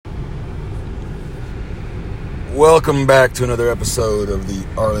Welcome back to another episode of the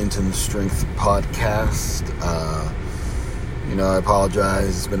Arlington Strength Podcast. I apologize.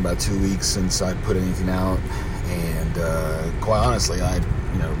 It's been about 2 weeks since I put anything out, and quite honestly,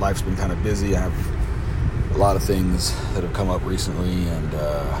 life's been kind of busy. I have a lot of things that have come up recently, and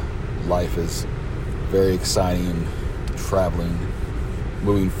life is very exciting and traveling,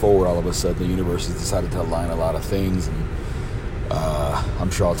 moving forward. All of a sudden, the universe has decided to align a lot of things, and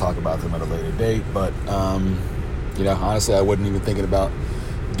I'm sure I'll talk about them at a later date, but honestly, I wasn't even thinking about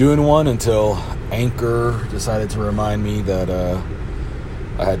doing one until Anchor decided to remind me that I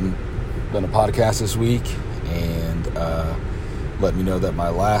hadn't done a podcast this week, and let me know that my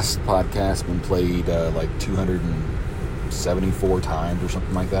last podcast been played like 274 times or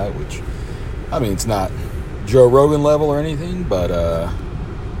something like that, which, it's not Joe Rogan level or anything, but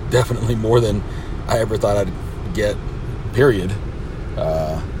definitely more than I ever thought I'd get, period,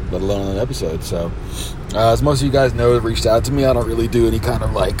 let alone an episode. So as most of you guys know, have reached out to me. I don't really do any kind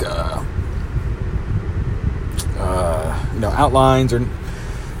of like outlines or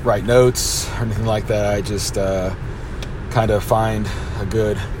write notes or anything like that. I just kind of find a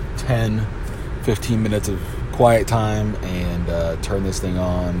good 10-15 minutes of quiet time and turn this thing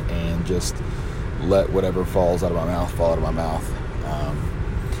on and just let whatever falls out of my mouth fall out of my mouth.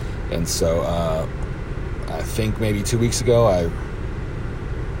 And so I think maybe 2 weeks ago I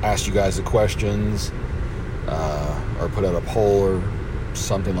asked you guys the questions or put out a poll or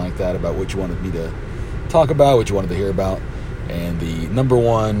something like that about what you wanted me to talk about, what you wanted to hear about. And the number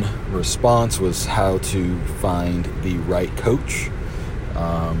one response was how to find the right coach.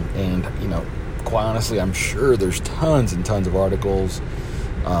 And quite honestly, I'm sure there's tons and tons of articles.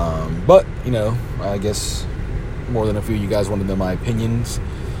 But I guess more than a few of you guys wanted to know my opinions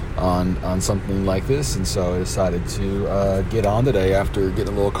on something like this, and so I decided to get on today after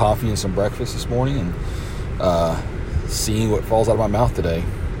getting a little coffee and some breakfast this morning and seeing what falls out of my mouth today.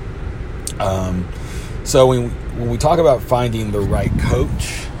 So when we talk about finding the right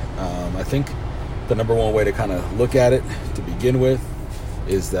coach, I think the number one way to kind of look at it to begin with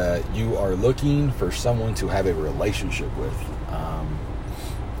is that you are looking for someone to have a relationship with,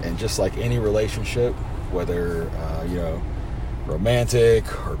 and just like any relationship, whether romantic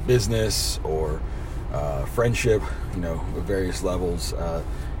or business or friendship, at various levels,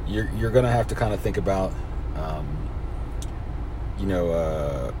 you're going to have to kind of think about,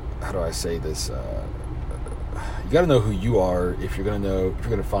 how do I say this? You got to know who you are if you're going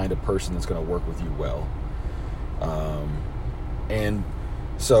to find a person that's going to work with you well. And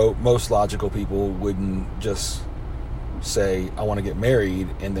so most logical people wouldn't just say, I want to get married,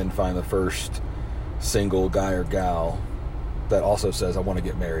 and then find the first single guy or gal that also says, I want to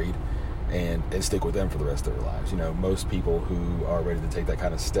get married, and stick with them for the rest of their lives. Most people who are ready to take that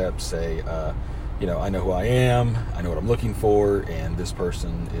kind of step say, I know who I am, I know what I'm looking for, and this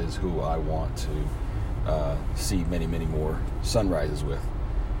person is who I want to see many, many more sunrises with.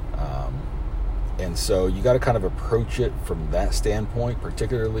 And so you got to kind of approach it from that standpoint,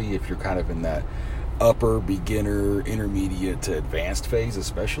 particularly if you're kind of in that upper beginner, intermediate to advanced phase,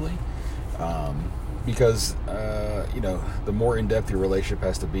 especially. Because, the more in-depth your relationship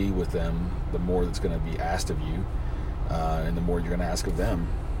has to be with them, the more that's going to be asked of you, and the more you're going to ask of them.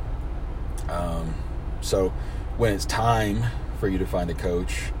 So when it's time for you to find a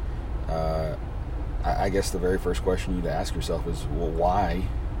coach, I guess the very first question you need to ask yourself is, well, why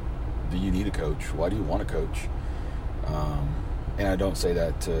do you need a coach? Why do you want a coach? And I don't say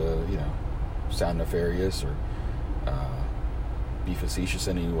that to, sound nefarious or be facetious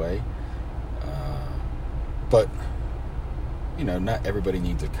in any way. But, not everybody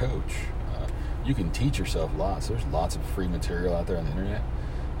needs a coach. You can teach yourself lots. There's lots of free material out there on the internet.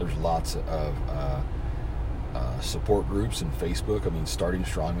 There's lots of support groups and Facebook. Starting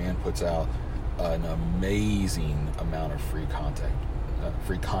Strongman puts out an amazing amount of free content.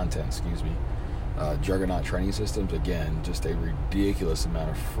 Juggernaut Training Systems, again, just a ridiculous amount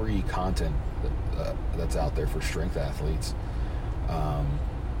of free content that's out there for strength athletes.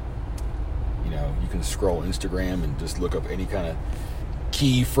 You can scroll Instagram and just look up any kind of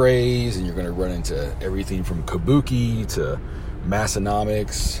key phrase, and you're going to run into everything from kabuki to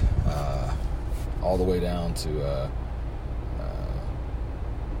Massonomics, all the way down to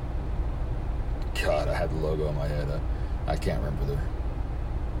God, I had the logo in my head. I can't remember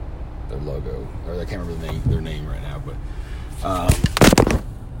their logo, or I can't remember their name right now. But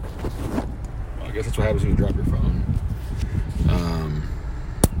I guess that's what happens when you drop your phone.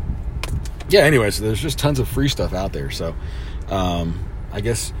 Anyway, so there's just tons of free stuff out there. So I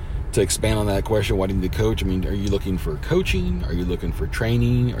guess to expand on that question, why do you need a coach? I mean, are you looking for coaching? Are you looking for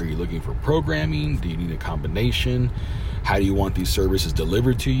training? Are you looking for programming? Do you need a combination? How do you want these services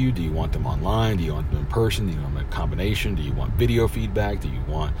delivered to you? Do you want them online? Do you want them in person? Do you want a combination? Do you want video feedback? Do you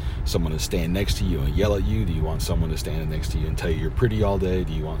want someone to stand next to you and yell at you? Do you want someone to stand next to you and tell you you're pretty all day?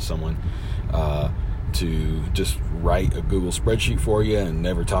 Do you want someone to just write a Google spreadsheet for you and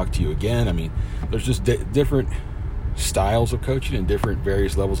never talk to you again? I mean, there's just different styles of coaching and different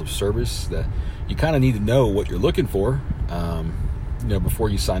various levels of service that you kind of need to know what you're looking for, before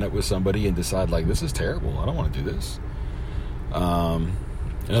you sign up with somebody and decide, like, this is terrible, I don't want to do this.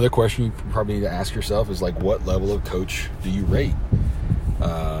 Another question you probably need to ask yourself is, like, what level of coach do you rate?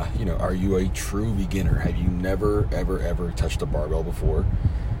 Are you a true beginner? Have you never, ever touched a barbell before?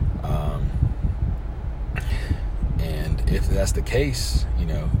 And if that's the case,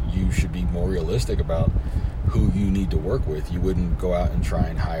 you should be more realistic about who you need to work with. You wouldn't go out and try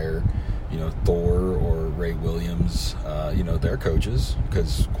and hire, Thor or Ray Williams, their coaches,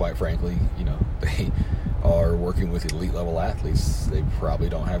 because quite frankly, they are working with elite level athletes. They probably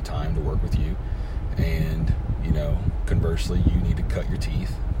don't have time to work with you. And, conversely, you need to cut your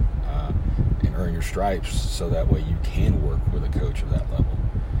teeth and earn your stripes so that way you can work with a coach of that level.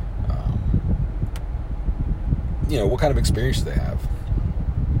 What kind of experience do they have?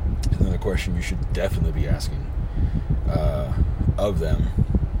 Another question you should definitely be asking of them.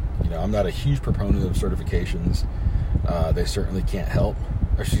 I'm not a huge proponent of certifications. They certainly can't help.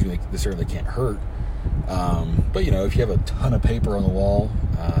 They certainly can't hurt. But, if you have a ton of paper on the wall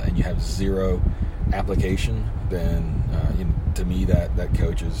and you have zero application, then, to me, that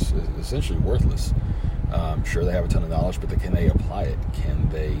coach is essentially worthless. Sure, they have a ton of knowledge, but can they apply it? Can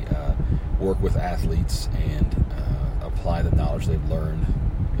they work with athletes and apply the knowledge they've learned,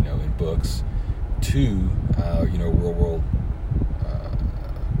 in books to, real-world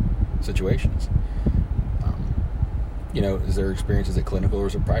situations? Is their experience, is it clinical or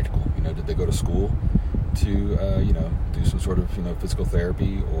is it practical? Did they go to school to, do some sort of, physical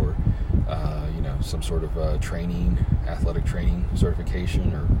therapy or, some sort of athletic training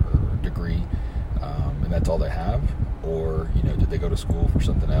certification or degree, and that's all they have? Or, did they go to school for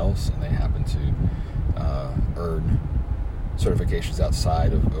something else and they happen to earn certifications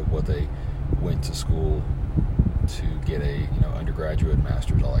outside of what they went to school to get a, undergraduate,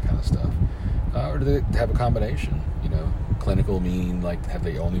 master's, all that kind of stuff? Or do they have a combination? Clinical meaning, like, have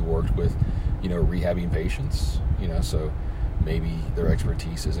they only worked with, rehabbing patients? So maybe their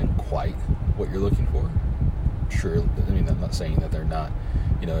expertise isn't quite what you're looking for. Sure, I'm not saying that they're not,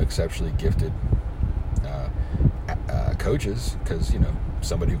 exceptionally gifted coaches, because,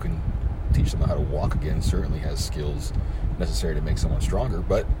 somebody who can teach them how to walk again certainly has skills necessary to make someone stronger.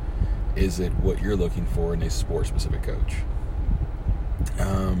 But is it what you're looking for in a sport-specific coach?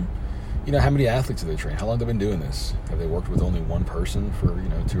 How many athletes have they trained? How long have they been doing this? Have they worked with only one person for,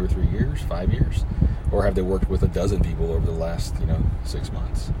 2 or 3 years, 5 years? Or have they worked with a dozen people over the last, 6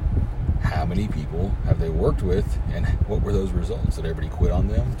 months? How many people have they worked with, and what were those results? Did everybody quit on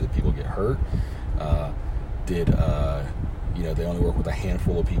them? Did people get hurt? Did they only work with a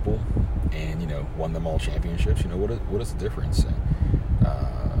handful of people and, won them all championships? What is the difference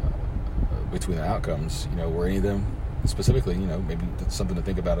between the outcomes? Were any of them specifically, maybe something to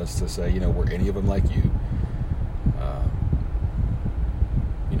think about is to say, were any of them like you?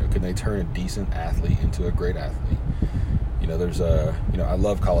 Can they turn a decent athlete into a great athlete? There's I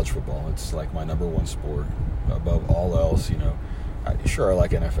love college football. It's like my number one sport above all else. I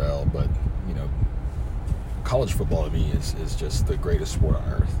like NFL, but, college football to me is just the greatest sport on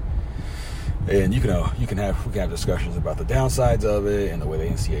earth. And we can have discussions about the downsides of it and the way the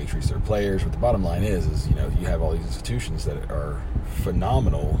NCAA treats their players. But the bottom line is you have all these institutions that are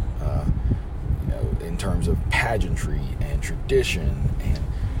phenomenal, in terms of pageantry and tradition and,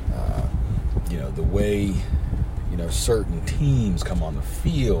 the way, certain teams come on the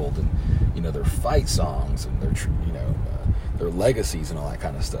field and, their fight songs and their legacies and all that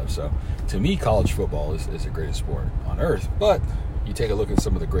kind of stuff. So to me, college football is the greatest sport on earth. But you take a look at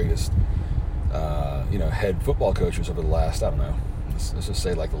some of the greatest head football coaches over the last, let's just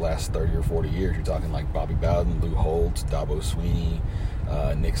say like the last 30 or 40 years. You're talking like Bobby Bowden, Lou Holtz, Dabo Swinney,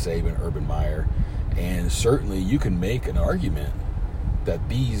 Nick Saban, Urban Meyer. And certainly you can make an argument that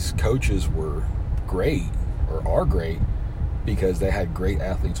these coaches were great or are great because they had great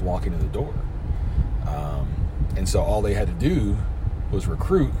athletes walking in the door. And so all they had to do was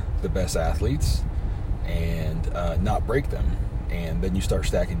recruit the best athletes and not break them. and then you start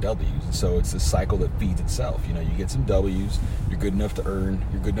stacking W's. And so it's this cycle that feeds itself. You get some W's, you're good enough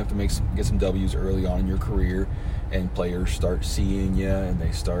to get some W's early on in your career, and players start seeing you, and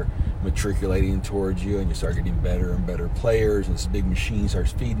they start matriculating towards you, and you start getting better and better players, and this big machine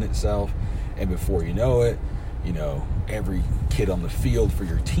starts feeding itself, and before you know it, every kid on the field for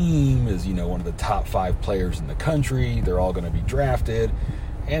your team is, one of the top 5 players in the country. They're all going to be drafted,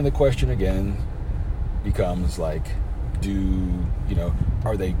 and the question again becomes like,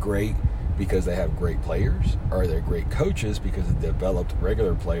 are they great because they have great players? Or are they great coaches because they developed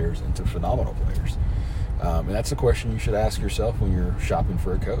regular players into phenomenal players? And that's a question you should ask yourself when you're shopping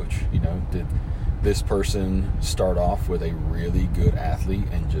for a coach. Did this person start off with a really good athlete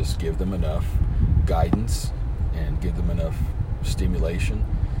and just give them enough guidance and give them enough stimulation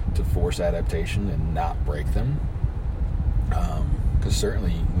to force adaptation and not break them? Because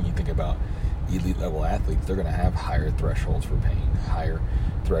certainly when you think about elite level athletes, they're going to have higher thresholds for pain, higher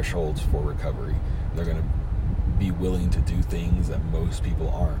thresholds for recovery. They're going to be willing to do things that most people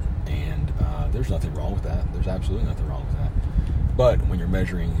aren't, and there's nothing wrong with that. There's absolutely nothing wrong with that. But when you're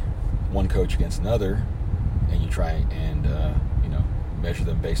measuring one coach against another, and you try and measure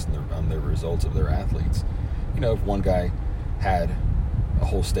them based on the results of their athletes, if one guy had a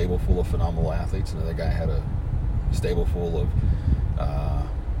whole stable full of phenomenal athletes, another guy had a stable full of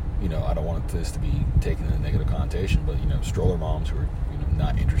I don't want this to be taken in a negative connotation, but stroller moms who are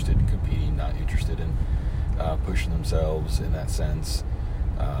not interested in competing, not interested in pushing themselves in that sense,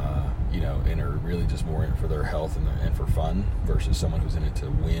 and are really just more in it for their health and for fun, versus someone who's in it to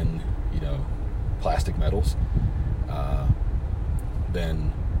win, plastic medals,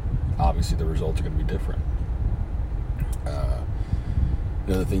 then obviously the results are going to be different.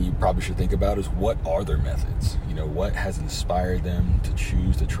 Another thing you probably should think about is, what are their methods? What has inspired them to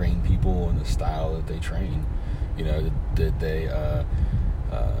choose to train people in the style that they train? Did they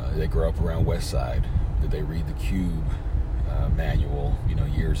grow up around West Side? Did they read the Cube manual,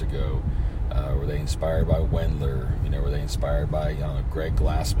 years ago? Were they inspired by Wendler? Were they inspired by Greg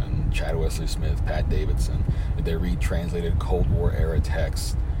Glassman, Chad Wesley Smith, Pat Davidson? Did they read translated Cold War era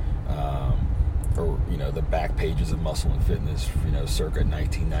texts? Or the back pages of Muscle and Fitness, circa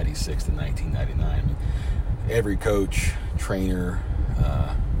 1996 to 1999. Every coach, trainer,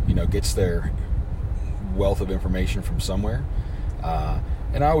 gets their wealth of information from somewhere,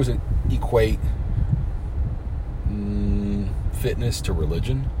 and I always equate fitness to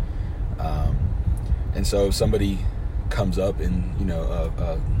religion. And so if somebody comes up in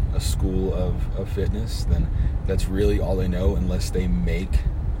a school of fitness, then that's really all they know, unless they make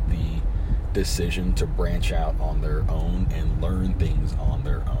the decision to branch out on their own and learn things on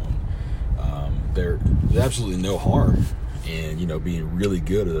their own. There's absolutely no harm in being really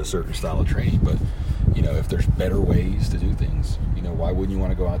good at a certain style of training, but if there's better ways to do things, why wouldn't you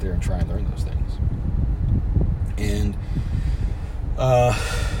want to go out there and try and learn those things? And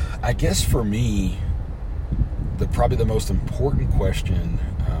I guess for me, probably the most important question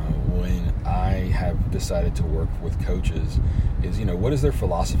when I have decided to work with coaches is, what is their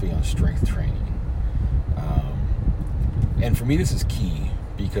philosophy on strength training? And for me, this is key,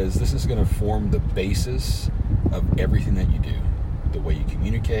 because this is going to form the basis of everything that you do. The way you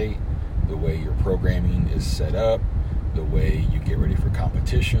communicate, the way your programming is set up, the way you get ready for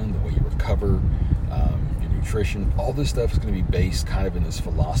competition, the way you recover, your nutrition, all this stuff is going to be based kind of in this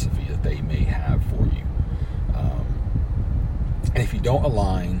philosophy that they may have for you. And if you don't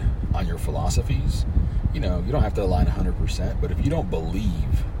align on your philosophies, you don't have to align 100%, but if you don't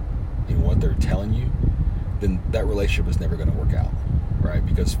believe in what they're telling you, then that relationship is never going to work out, right?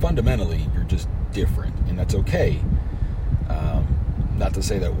 Because fundamentally, you're just different, and that's okay. Not to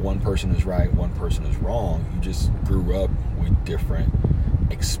say that one person is right, one person is wrong. You just grew up with different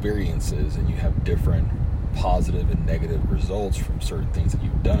experiences, and you have different positive and negative results from certain things that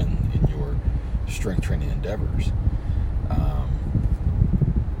you've done in your strength training endeavors.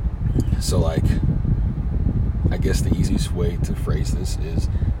 So I guess the easiest way to phrase this is,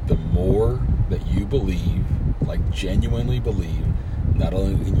 the more that you believe, genuinely believe, not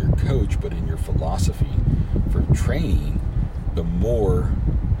only in your coach, but in your philosophy for training, the more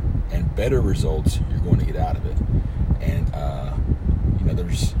and better results you're going to get out of it. And,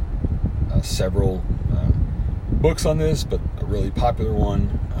 there's several books on this, but a really popular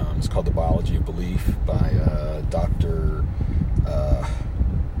one is called The Biology of Belief by Dr.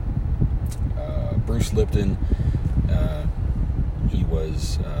 Bruce Lipton. He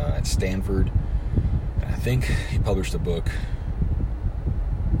was at Stanford, and I think he published a book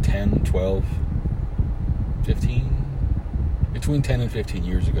 10, 12, 15, between 10 and 15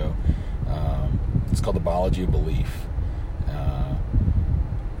 years ago. It's called The Biology of Belief.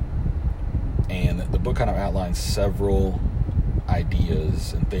 book kind of outlines several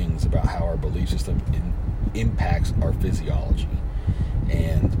ideas and things about how our belief system impacts our physiology.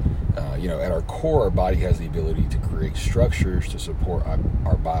 And at our core, our body has the ability to create structures to support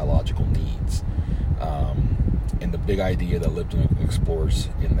our biological needs. And the big idea that Lipton explores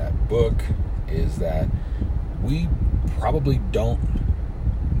in that book is that we probably don't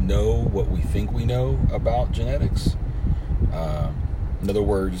know what we think we know about genetics. In other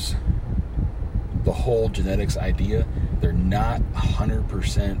words, the whole genetics idea, they're not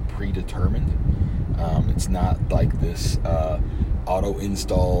 100% predetermined. It's not like this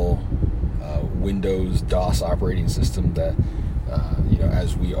auto-install Windows DOS operating system that,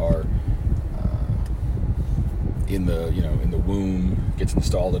 as we are in the womb, gets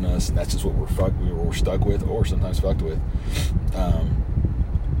installed in us, and that's just what we're stuck with, or sometimes fucked with.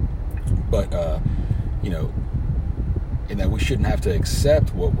 In that we shouldn't have to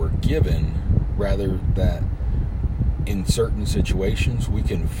accept what we're given, rather that in certain situations we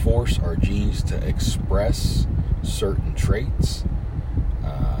can force our genes to express certain traits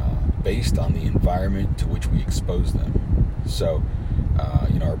based on the environment to which we expose them. So,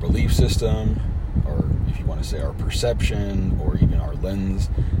 our belief system, or if you want to say our perception, or even our lens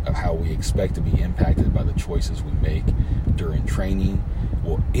of how we expect to be impacted by the choices we make during training,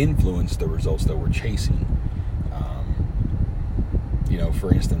 will influence the results that we're chasing.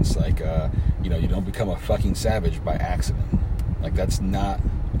 For instance, like, you don't become a fucking savage by accident. Like, that's not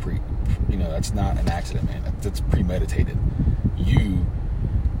that's not an accident, man. That's premeditated. You,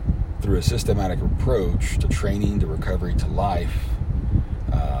 through a systematic approach to training, to recovery, to life,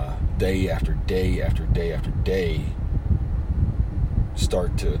 day after day after day after day,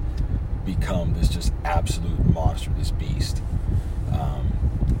 start to become this just absolute monster, this beast.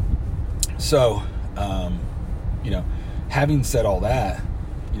 Having said all that,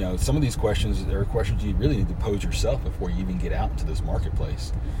 some of these questions are questions you really need to pose yourself before you even get out into this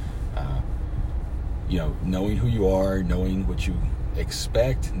marketplace. Knowing who you are, knowing what you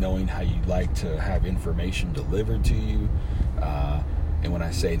expect, knowing how you like to have information delivered to you. And when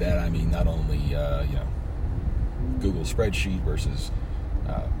I say that, I mean not only, Google spreadsheet versus,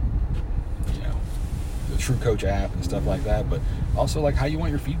 the True Coach app and stuff like that, but also like how you want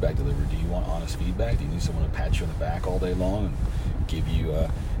your feedback delivered. Do you want honest feedback? Do you need someone to pat you on the back all day long and give you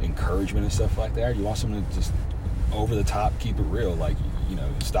encouragement and stuff like that? Or do you want someone to just over the top, keep it real, like,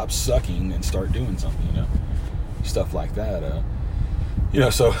 stop sucking and start doing something, stuff like that.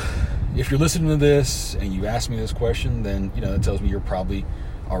 So if you're listening to this and you ask me this question, then, that tells me you're probably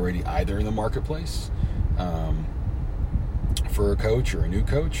already either in the marketplace for a coach or a new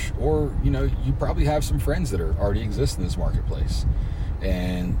coach, or, you probably have some friends that are already exist in this marketplace.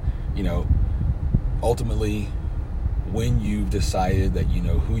 And, ultimately, when you've decided that you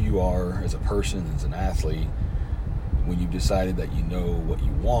know who you are as a person, as an athlete, when you've decided that you know what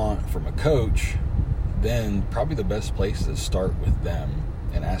you want from a coach, then probably the best place is to start with them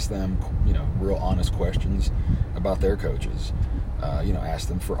and ask them, real honest questions about their coaches. Ask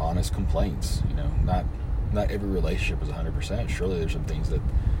them for honest complaints. Not every relationship is 100%. Surely there's some things that,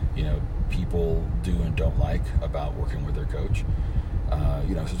 people do and don't like about working with their coach.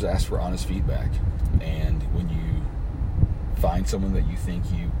 So just ask for honest feedback. And when you find someone that you think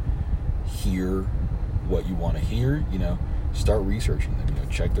you hear what you want to hear, start researching them.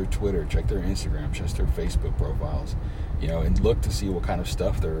 Check their Twitter, check their Instagram, check their Facebook profiles, and look to see what kind of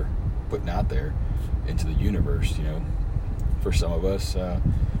stuff they're putting out there into the universe. For some of us,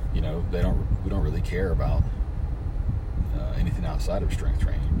 we don't really care about anything outside of strength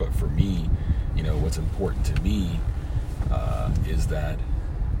training. But for me, what's important to me is that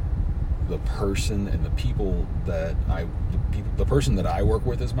the person and the person that I work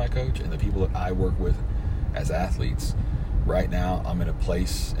with as my coach, and the people that I work with as athletes. Right now, I'm in a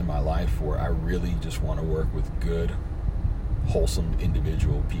place in my life where I really just want to work with good, wholesome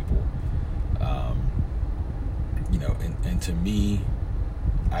individual people. And to me,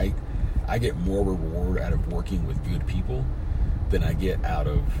 I get more reward out of working with good people than I get out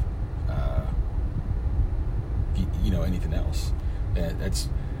of anything else. And that's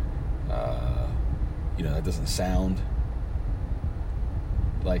that doesn't sound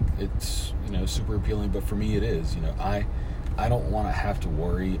like it's super appealing, but for me it is. I don't want to have to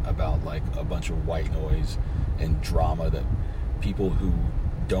worry about like a bunch of white noise and drama that people who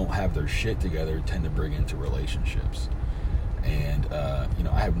don't have their shit together tend to bring into relationships. And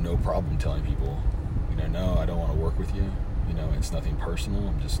I have no problem telling people, no, I don't want to work with you. It's nothing personal.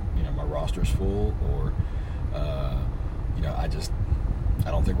 I'm just, my roster's full, or I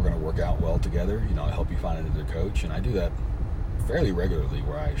don't think we're going to work out well together. I'll help you find another coach. And I do that fairly regularly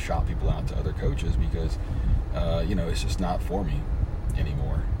where I shop people out to other coaches because, it's just not for me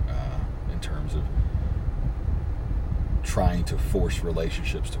anymore in terms of trying to force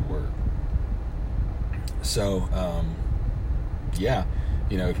relationships to work. So,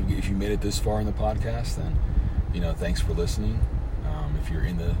 if you made it this far in the podcast, then, thanks for listening. If you're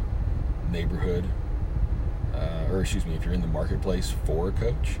in the neighborhood, if you're in the marketplace for a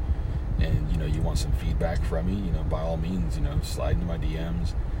coach and, you want some feedback from me, by all means, slide into my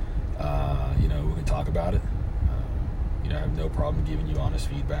DMs. We can talk about it. I have no problem giving you honest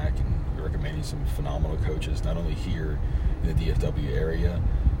feedback and recommending some phenomenal coaches, not only here in the DFW area,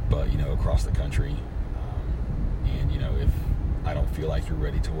 but, across the country. If I don't feel like you're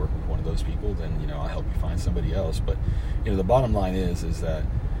ready to work with one of those people, then, I'll help you find somebody else. But, the bottom line is that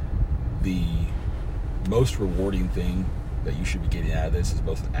the most rewarding thing that you should be getting out of this as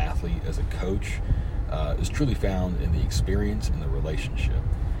both an athlete, as a coach, is truly found in the experience and the relationship.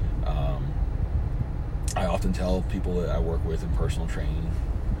 I often tell people that I work with in personal training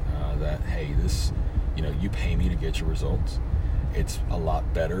that, hey, this, you pay me to get your results. It's a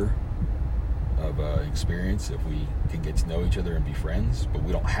lot better of an experience if we can get to know each other and be friends, but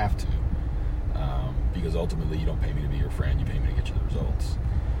we don't have to, because ultimately you don't pay me to be your friend, you pay me to get you the results.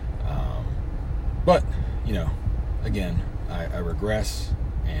 But, again, I regress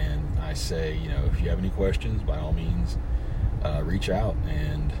and I say, if you have any questions, by all means, reach out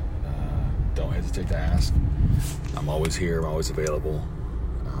and don't hesitate to ask. I'm always here, I'm always available.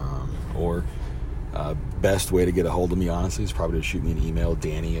 Best way to get a hold of me, honestly, is probably to shoot me an email,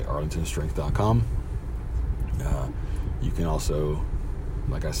 danny@arlingtonstrength.com. You can also,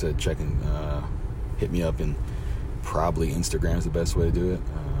 like I said, hit me up, and probably Instagram is the best way to do it.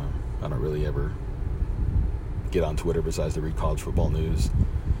 I don't really ever get on Twitter besides to read college football news,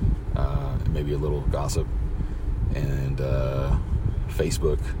 maybe a little gossip, and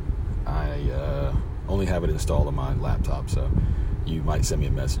Facebook. I only have it installed on my laptop, so you might send me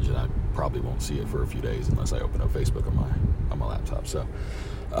a message and I probably won't see it for a few days unless I open up Facebook on my laptop. So,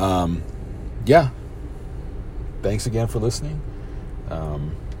 thanks again for listening.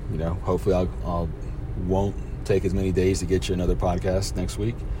 Hopefully I won't take as many days to get you another podcast next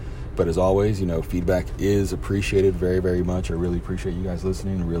week. But as always, feedback is appreciated very, very much. I really appreciate you guys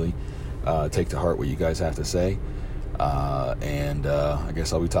listening and really take to heart what you guys have to say. I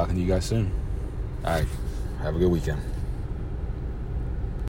guess I'll be talking to you guys soon. All right. Have a good weekend.